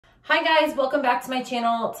Hi guys, welcome back to my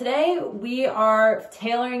channel. Today we are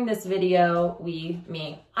tailoring this video,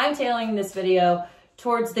 I'm tailoring this video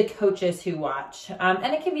towards the coaches who watch.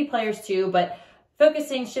 And it can be players too, but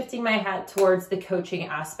shifting my hat towards the coaching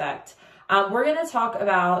aspect. We're gonna talk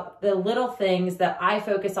about the little things that I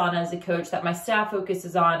focus on as a coach, that my staff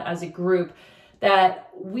focuses on as a group,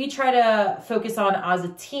 that we try to focus on as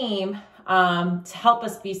a team to help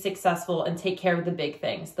us be successful and take care of the big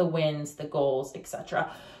things, the wins, the goals, etc.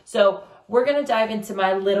 So we're going to dive into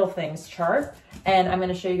my little things chart, and I'm going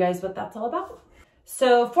to show you guys what that's all about.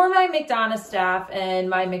 So for my McDonough staff and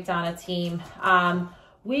my McDonough team,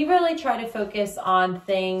 we really try to focus on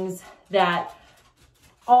things that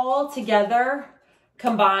all together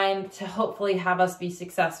combine to hopefully have us be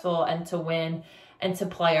successful and to win and to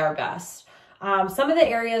play our best. Some of the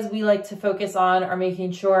areas we like to focus on are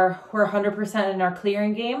making sure we're 100% in our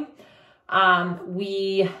clearing game.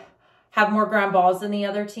 We have more ground balls than the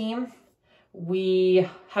other team. We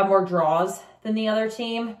have more draws than the other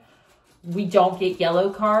team. We don't get yellow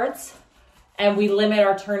cards, and we limit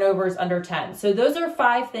our turnovers under 10. So those are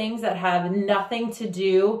 5 things that have nothing to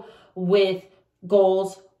do with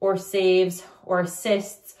goals or saves or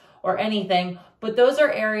assists or anything, but those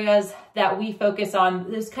are areas that we focus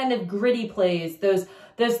on, those kind of gritty plays, those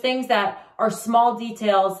things that are small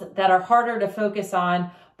details that are harder to focus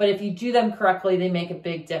on, but if you do them correctly, they make a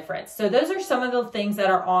big difference. So those are some of the things that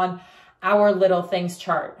are on our little things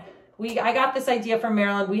chart. I got this idea from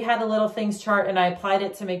Maryland. We had a little things chart and I applied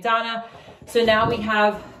it to McDonough. So now we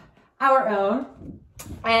have our own,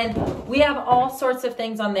 and we have all sorts of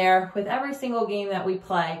things on there with every single game that we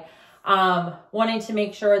play. Wanting to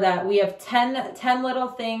make sure that we have 10 little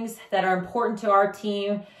things that are important to our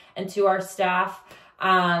team and to our staff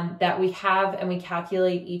that we have, and we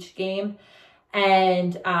calculate each game.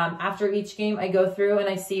 And after each game, I go through and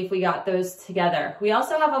I see if we got those together. We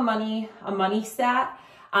also have a money stat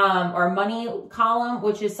or a money column,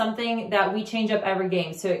 which is something that we change up every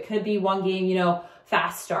game. So it could be one game,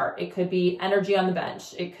 fast start. It could be energy on the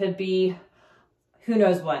bench. It could be who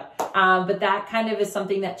knows what. But that kind of is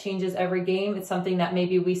something that changes every game. It's something that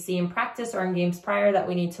maybe we see in practice or in games prior that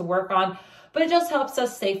we need to work on, but it just helps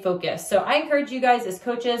us stay focused. So I encourage you guys as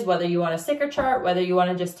coaches, whether you want a sticker chart, whether you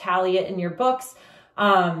want to just tally it in your books,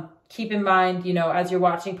 keep in mind, as you're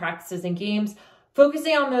watching practices and games,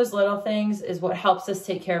 focusing on those little things is what helps us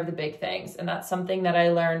take care of the big things. And that's something that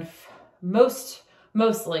I learned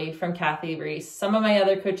mostly from Kathy Reese. Some of my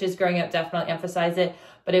other coaches growing up definitely emphasize it,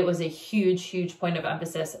 but it was a huge point of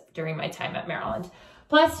emphasis during my time at Maryland.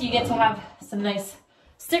 Plus, you get to have some nice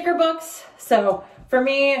sticker books. So for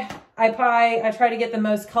me, I try to get the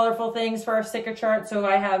most colorful things for our sticker chart. So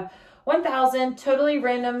I have 1,000 totally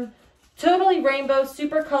random, totally rainbow,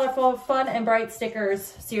 super colorful, fun and bright stickers,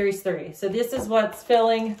 series 3. So this is what's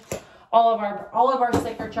filling all of our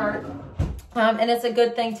sticker chart. And it's a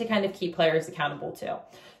good thing to kind of keep players accountable too.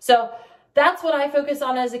 So that's what I focus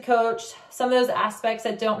on as a coach. Some of those aspects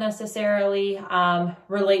that don't necessarily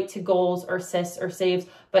relate to goals or assists or saves,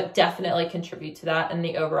 but definitely contribute to that and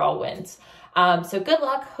the overall wins. So good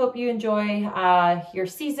luck. Hope you enjoy your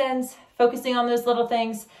seasons, focusing on those little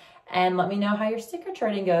things, and let me know how your sticker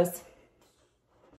charting goes.